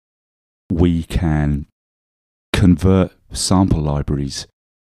we can convert sample libraries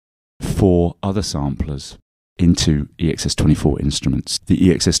for other samplers into EXS24 instruments. The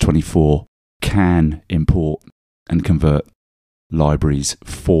EXS24 can import and convert libraries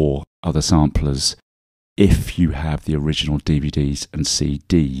for other samplers if you have the original DVDs and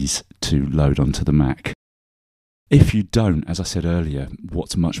CDs to load onto the Mac. If you don't, as I said earlier,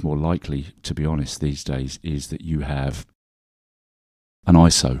 what's much more likely, to be honest, these days is that you have an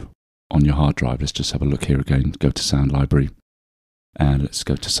ISO on your hard drive. Let's just have a look here again. Go to Sound Library, and let's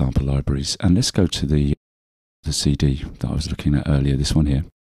go to Sample Libraries, and let's go to the CD that I was looking at earlier, this one here.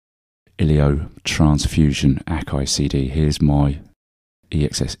 Ilio Transfusion Akai CD. Here's my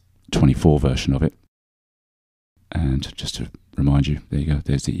EXS24 version of it. And just to remind you, there you go,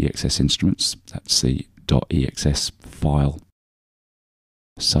 there's the EXS instruments. That's the .exs file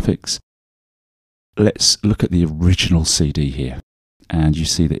suffix. Let's look at the original CD here, and you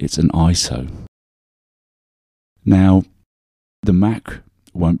see that it's an ISO. Now, the Mac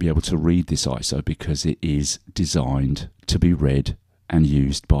won't be able to read this ISO because it is designed to be read and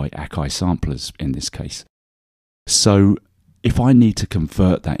used by Akai samplers in this case. So if I need to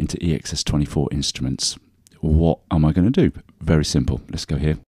convert that into EXS24 instruments, what am I going to do? Very simple. Let's go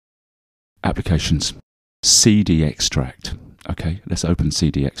here. Applications. CDXtract. Okay, let's open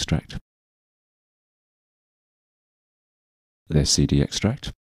CDXtract. There's CDXtract.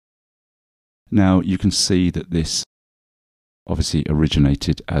 Now you can see that this obviously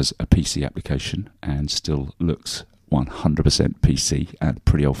originated as a PC application and still looks 100% PC and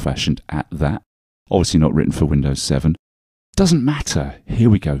pretty old-fashioned at that. Obviously not written for Windows 7. Doesn't matter.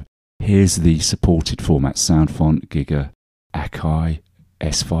 Here we go. Here's the supported format: Sound Font, Giga, Akai,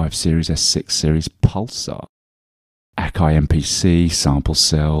 S5 series, S6 series, Pulsar, Akai MPC, Sample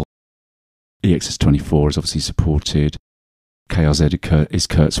Cell, EXS24 is obviously supported, KRZ is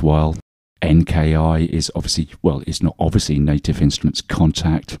Kurzweil, NKI is obviously, well, it's not obviously Native Instruments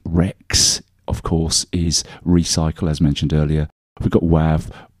Contact, Rex, of course, is Recycle, as mentioned earlier. We've got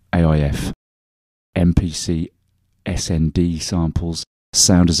WAV, AIF, MPC, SND samples,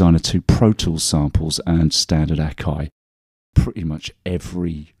 Sound Designer 2 Pro Tools samples, and standard Akai. Pretty much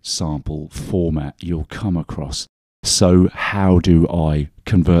every sample format you'll come across. So how do I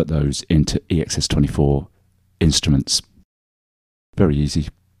convert those into EXS24 instruments? Very easy.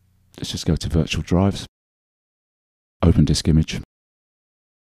 Let's just go to virtual drives, open disk image.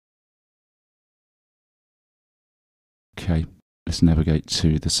 Okay, let's navigate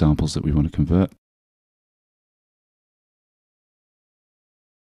to the samples that we want to convert.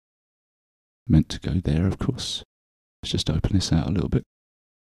 Meant to go there, of course. Let's just open this out a little bit.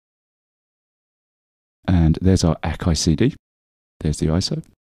 And there's our Akai CD. There's the ISO.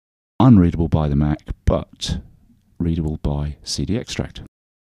 Unreadable by the Mac, but readable by CDXtract.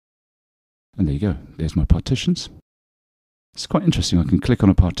 And there you go. There's my partitions. It's quite interesting. I can click on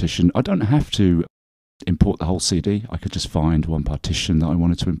a partition. I don't have to import the whole CD. I could just find one partition that I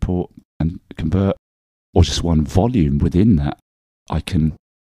wanted to import and convert, or just one volume within that. I can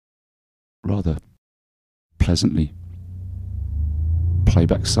rather pleasantly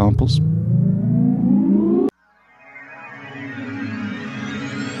playback samples.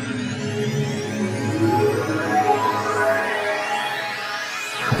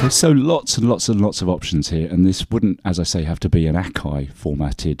 Okay, so lots and lots and lots of options here, and this wouldn't, as I say, have to be an Akai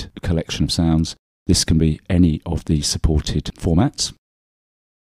formatted collection of sounds. This can be any of the supported formats.